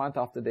day, month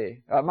after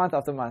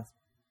month.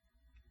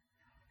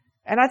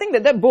 And I think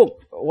that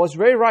book was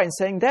very right in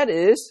saying that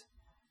is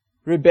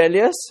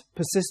rebellious,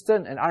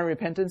 persistent, and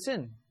unrepentant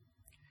sin.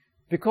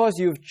 Because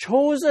you've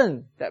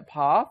chosen that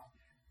path,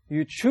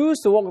 you choose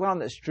to walk down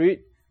that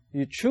street,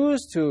 you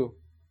choose to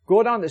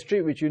go down the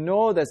street which you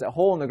know there's a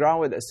hole in the ground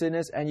where the sin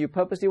is, and you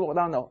purposely walk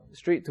down the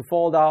street to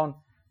fall down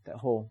that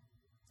hole.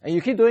 And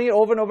you keep doing it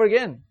over and over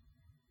again.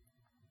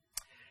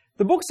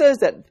 The book says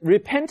that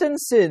repentant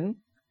sin,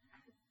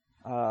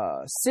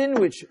 sin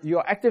which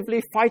you're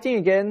actively fighting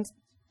against,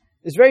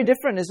 is very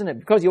different, isn't it?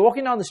 Because you're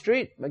walking down the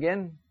street,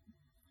 again,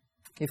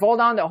 you fall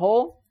down that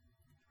hole,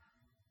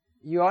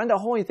 you are in the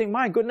hole, you think,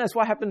 my goodness,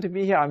 what happened to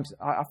me here?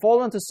 I've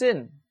fallen into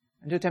sin,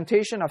 into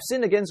temptation, I've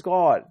sinned against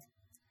God.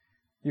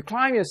 You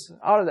climb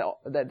out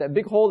of that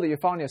big hole that you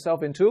found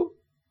yourself into,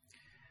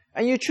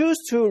 and you choose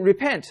to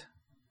repent.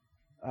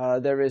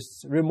 There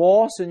is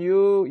remorse in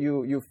you.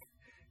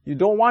 You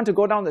don't want to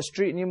go down the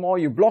street anymore.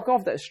 You block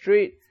off that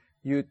street.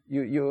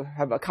 You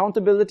have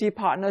accountability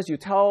partners. You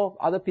tell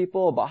other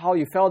people about how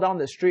you fell down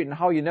the street and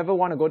how you never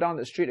want to go down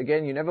the street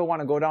again. You never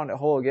want to go down that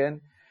hole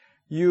again.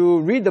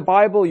 You read the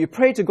Bible. You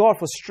pray to God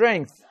for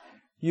strength.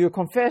 You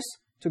confess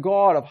to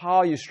God of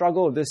how you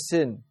struggle with this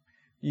sin.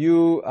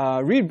 You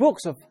read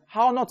books of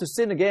how not to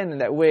sin again in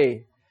that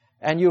way.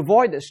 And you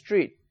avoid the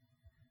street.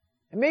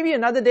 And maybe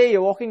another day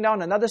you're walking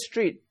down another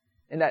street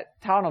in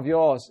that town of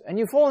yours and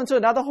you fall into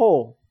another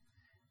hole.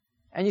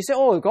 And you say,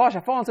 oh gosh, I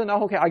fall into another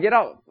hole. Okay, I get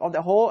out of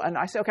that hole and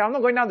I say, okay, I'm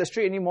not going down the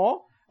street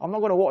anymore. I'm not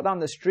going to walk down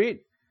the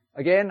street.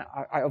 Again,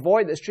 I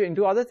avoid the street and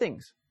do other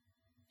things.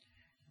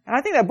 And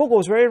I think that book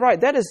was very right.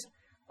 That is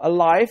a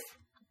life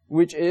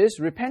which is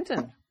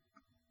repentant.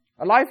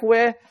 A life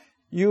where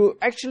you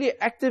actually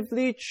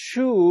actively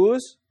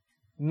choose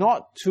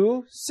not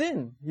to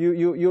sin.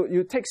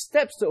 You take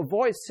steps to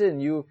avoid sin.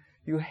 You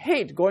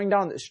hate going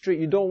down the street.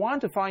 You don't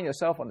want to find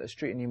yourself on the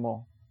street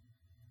anymore.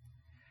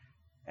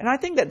 And I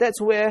think that that's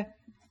where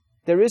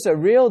there is a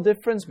real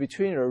difference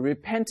between a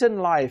repentant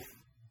life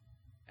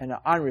and an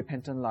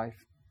unrepentant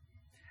life.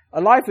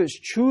 A life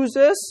which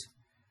chooses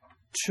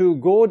to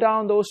go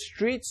down those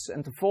streets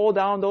and to fall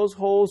down those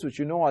holes which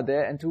you know are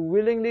there and to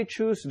willingly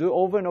choose to do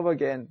over and over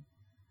again.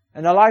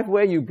 And a life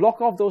where you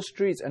block off those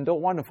streets and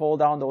don't want to fall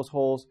down those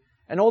holes.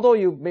 And although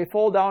you may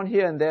fall down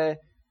here and there,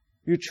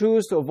 you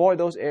choose to avoid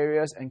those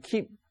areas and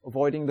keep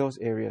avoiding those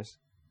areas.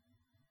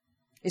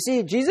 You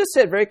see, Jesus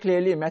said very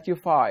clearly in Matthew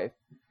 5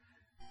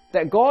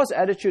 that God's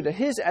attitude, that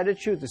His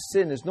attitude to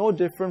sin is no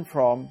different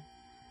from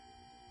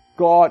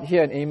God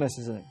here in Amos,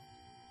 isn't it?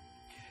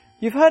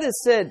 You've heard it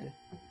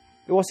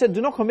was said,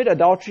 do not commit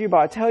adultery, but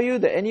I tell you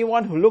that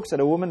anyone who looks at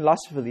a woman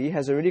lustfully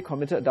has already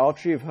committed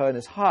adultery with her in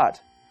his heart.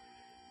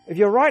 If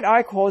your right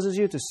eye causes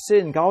you to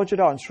sin, gouge it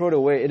out and throw it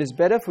away. It is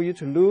better for you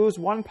to lose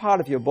one part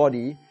of your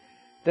body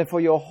than for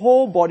your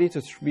whole body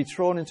to be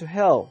thrown into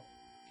hell.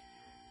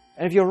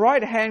 And if your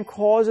right hand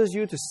causes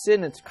you to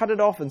sin and cut it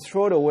off and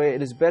throw it away,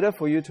 it is better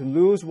for you to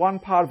lose one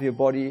part of your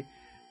body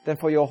than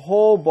for your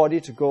whole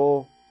body to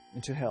go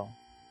into hell.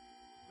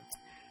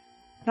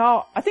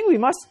 Now, I think we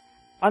must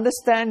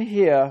understand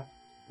here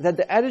that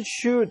the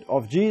attitude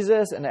of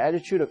Jesus and the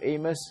attitude of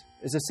Amos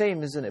is the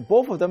same, isn't it?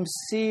 Both of them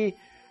see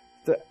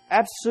the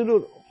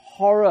absolute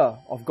horror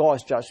of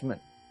God's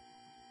judgment.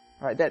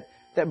 Right?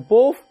 That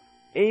both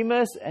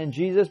Amos and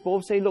Jesus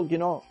both say, look,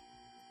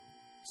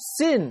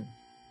 sin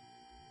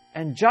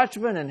and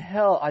judgment and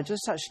hell are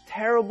just such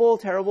terrible,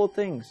 terrible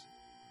things.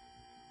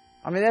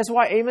 I mean, that's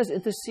why Amos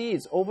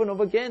intercedes over and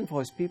over again for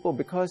his people,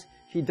 because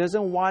he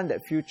doesn't want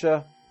that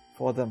future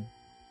for them.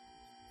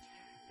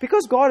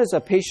 Because God is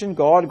a patient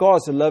God, God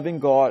is a loving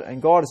God, and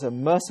God is a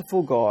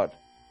merciful God.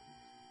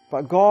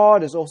 But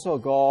God is also a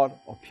God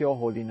of pure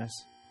holiness.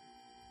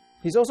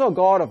 He's also a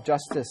God of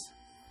justice.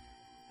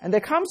 And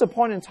there comes a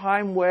point in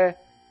time where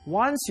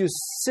once you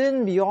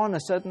sin beyond a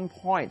certain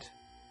point,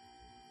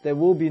 there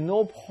will be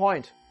no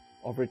point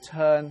of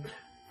return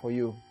for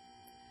you.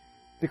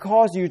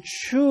 Because you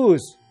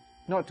choose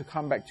not to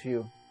come back to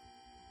you.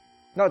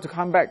 Not to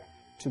come back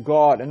to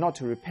God and not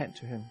to repent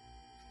to Him.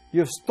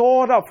 You've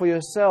stored up for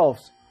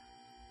yourselves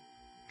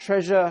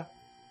treasure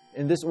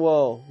in this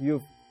world.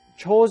 You've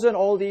chosen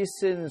all these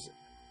sins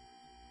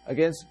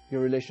against your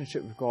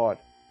relationship with God.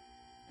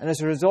 And as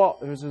a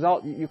result,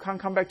 you can't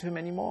come back to Him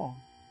anymore.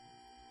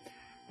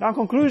 Now, in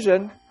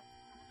conclusion,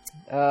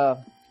 the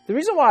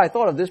reason why I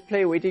thought of this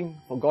play, Waiting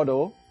for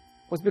Godot,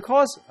 was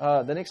because,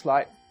 the next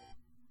slide,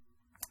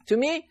 to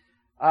me,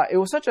 it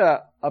was such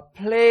a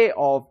play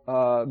of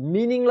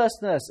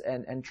meaninglessness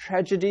and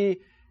tragedy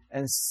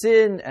and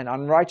sin and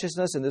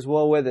unrighteousness in this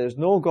world where there is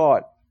no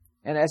God.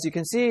 And as you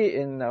can see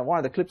in one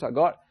of the clips I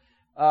got,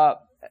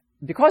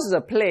 because it's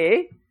a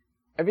play,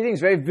 everything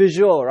is very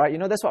visual, right?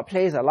 That's what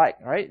plays are like,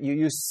 right?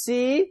 You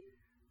see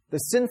the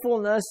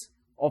sinfulness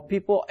of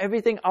people,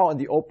 everything out in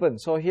the open.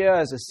 So here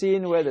is a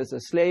scene where there's a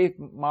slave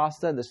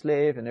master, the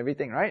slave and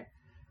everything, right?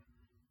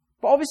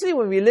 But obviously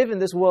when we live in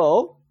this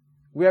world,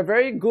 we are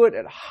very good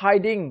at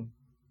hiding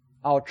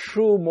our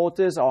true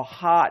motives, our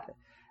heart,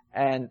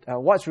 and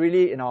what's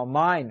really in our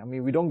mind. I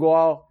mean, we don't go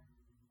out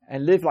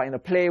and live like in a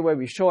play where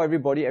we show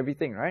everybody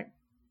everything, right?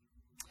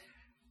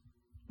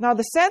 Now,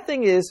 the sad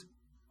thing is,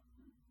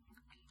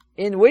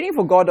 in Waiting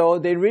for Godot,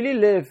 they really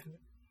live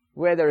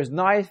where there is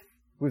life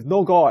with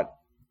no God.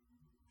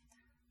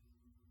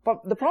 But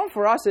the problem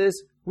for us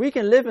is, we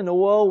can live in a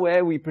world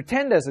where we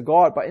pretend there's a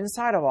God, but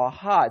inside of our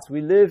hearts,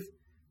 we live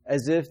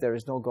as if there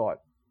is no God.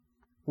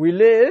 We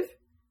live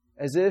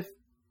as if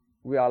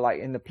we are like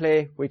in the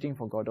play Waiting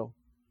for Godot.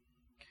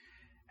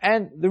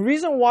 And the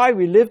reason why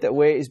we live that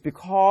way is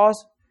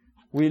because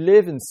we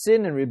live in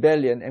sin and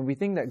rebellion, and we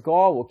think that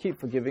God will keep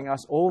forgiving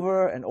us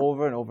over and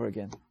over and over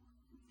again.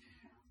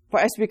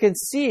 But as we can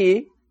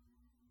see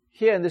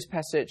here in this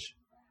passage,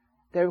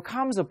 there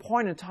comes a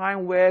point in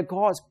time where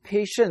God's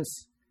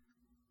patience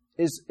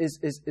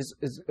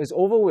is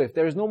over with.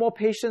 There is no more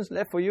patience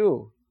left for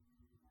you.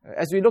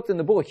 As we looked in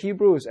the book of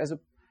Hebrews,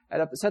 at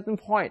a certain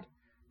point,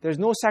 there's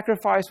no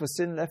sacrifice for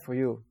sin left for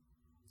you.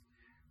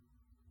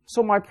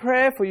 So my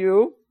prayer for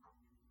you,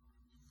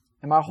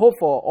 and my hope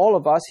for all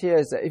of us here,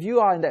 is that if you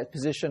are in that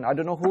position, I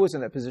don't know who is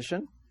in that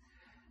position,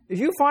 if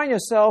you find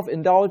yourself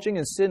indulging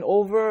in sin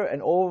over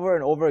and over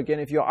and over again,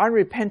 if you're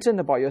unrepentant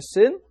about your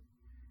sin,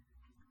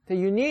 then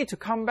you need to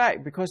come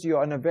back, because you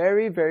are in a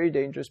very, very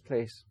dangerous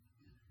place.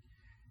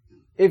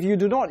 If you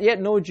do not yet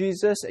know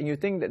Jesus and you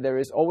think that there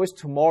is always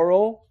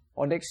tomorrow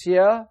or next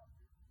year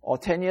or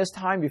 10 years'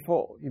 time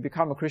before you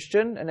become a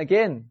Christian, and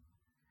again,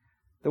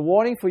 the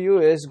warning for you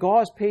is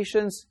God's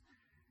patience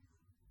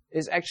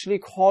is actually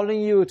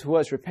calling you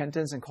towards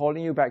repentance and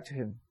calling you back to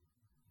Him.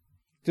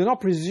 Do not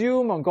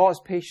presume on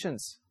God's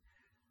patience,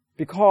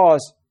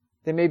 because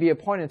there may be a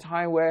point in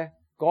time where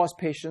God's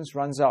patience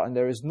runs out and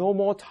there is no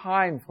more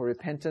time for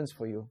repentance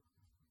for you.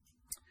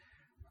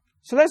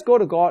 So let's go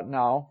to God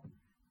now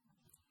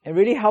and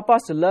really help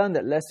us to learn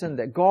that lesson,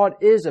 that God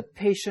is a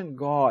patient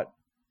God,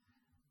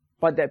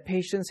 but that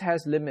patience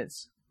has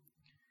limits,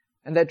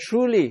 and that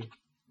truly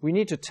we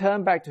need to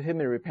turn back to Him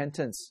in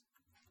repentance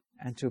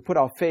and to put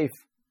our faith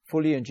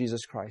fully in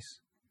Jesus Christ.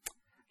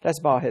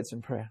 Let's bow our heads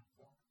in prayer.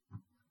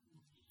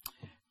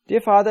 Dear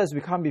Father, as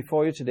we come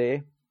before you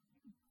today,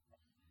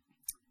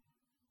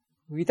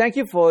 we thank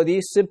you for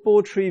these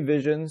simple 3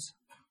 visions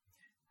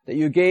that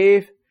you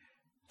gave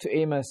to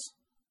Amos.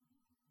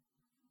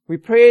 We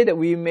pray that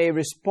we may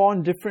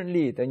respond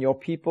differently than your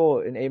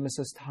people in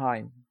Amos's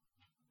time.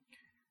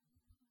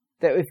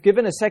 That if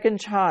given a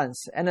second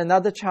chance and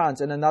another chance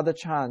and another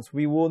chance,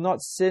 we will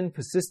not sin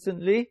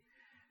persistently,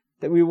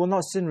 that we will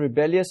not sin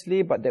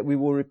rebelliously, but that we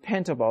will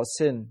repent of our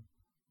sin.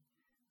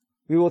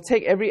 We will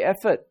take every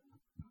effort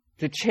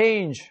to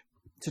change,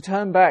 to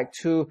turn back,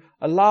 to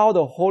allow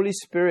the Holy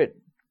Spirit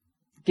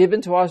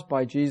given to us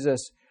by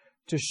Jesus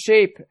to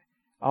shape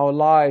our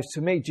lives,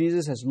 to make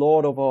Jesus as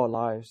Lord of our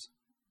lives.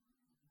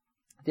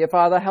 Dear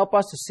Father, help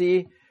us to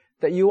see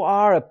that you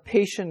are a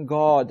patient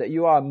God, that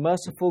you are a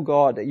merciful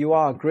God, that you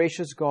are a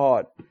gracious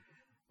God.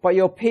 But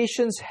your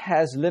patience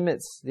has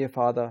limits, dear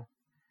Father.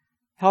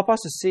 Help us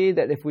to see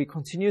that if we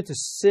continue to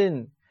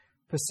sin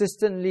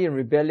persistently and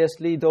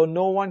rebelliously, though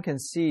no one can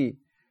see,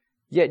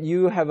 yet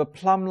you have a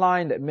plumb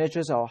line that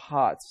measures our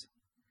hearts.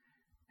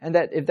 And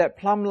that if that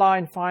plumb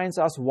line finds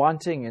us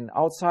wanting and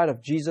outside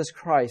of Jesus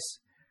Christ,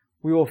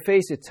 we will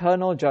face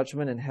eternal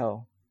judgment in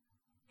hell.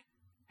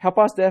 Help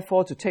us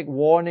therefore to take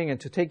warning and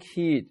to take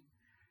heed,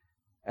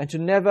 and to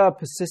never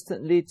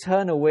persistently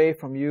turn away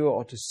from you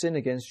or to sin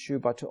against you,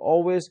 but to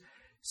always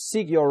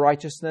seek your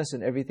righteousness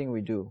in everything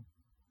we do.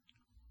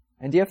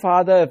 And dear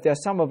Father, if there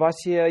are some of us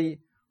here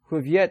who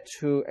have yet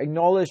to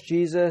acknowledge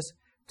Jesus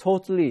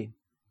totally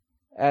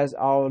as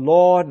our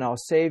Lord and our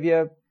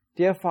Savior,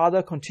 dear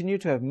Father, continue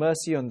to have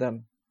mercy on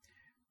them,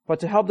 but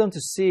to help them to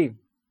see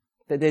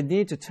that they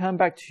need to turn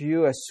back to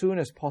you as soon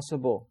as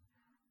possible,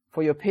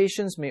 for your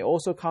patience may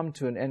also come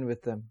to an end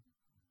with them.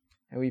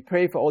 And we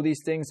pray for all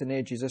these things in the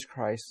name of Jesus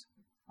Christ.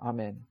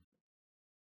 Amen.